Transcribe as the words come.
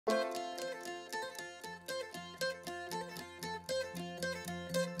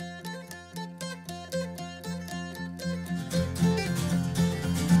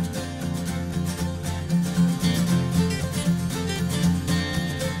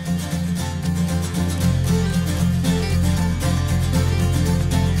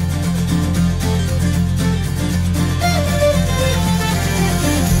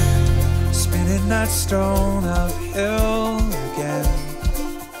stone uphill again,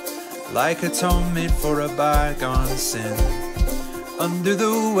 like atonement for a bygone sin. Under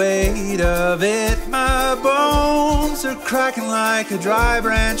the weight of it, my bones are cracking like a dry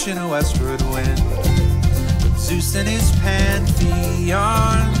branch in a westward wind. Zeus and his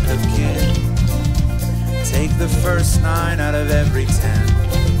pantheon of kin take the first 9 out of every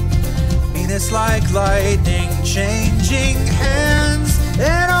 10. Meanest like lightning changing hands,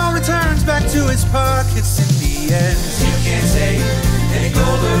 it all returns back to his pockets in the end. You can't take any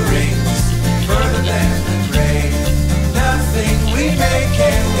gold or rings further than the grave. Nothing we make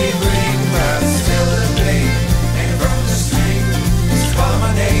can we bring, but still the bait and from the string. Just call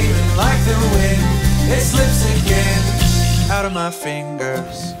my name and like the wind, it slips again out of my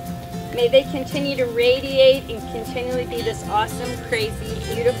fingers. May they continue to radiate and continually be this awesome, crazy,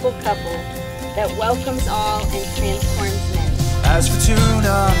 beautiful couple that welcomes all and transforms men. As for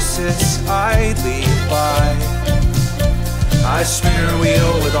tuna sits idly by, I spin her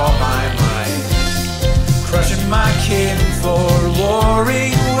wheel with all my might, crushing my kin for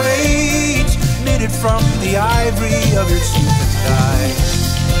warring weight, knitted from the ivory of your tooth and die,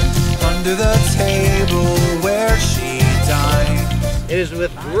 under the table where she dined. It is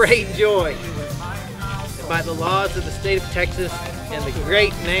with great joy that by the laws of the state of Texas and the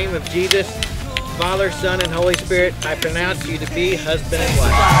great name of Jesus, Father, Son, and Holy Spirit, I pronounce you to be husband and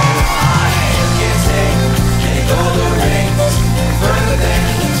wife.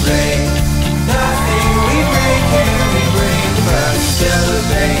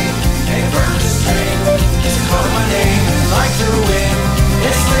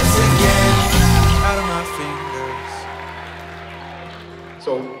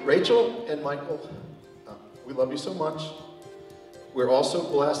 So Rachel and Michael, we love you so much. We're also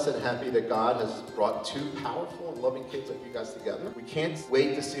blessed and happy that God has brought 2 powerful and loving kids like you guys together. We can't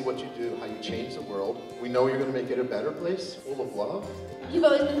wait to see what you do, how you change the world. We know you're going to make it a better place, full of love. You've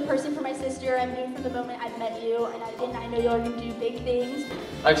always been the person for my sister. I've known from the moment I've met you, and I know you're going to do big things.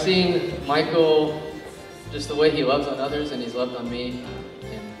 I've seen Michael, just the way he loves on others and he's loved on me,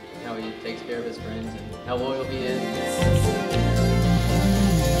 and how he takes care of his friends and how loyal he is.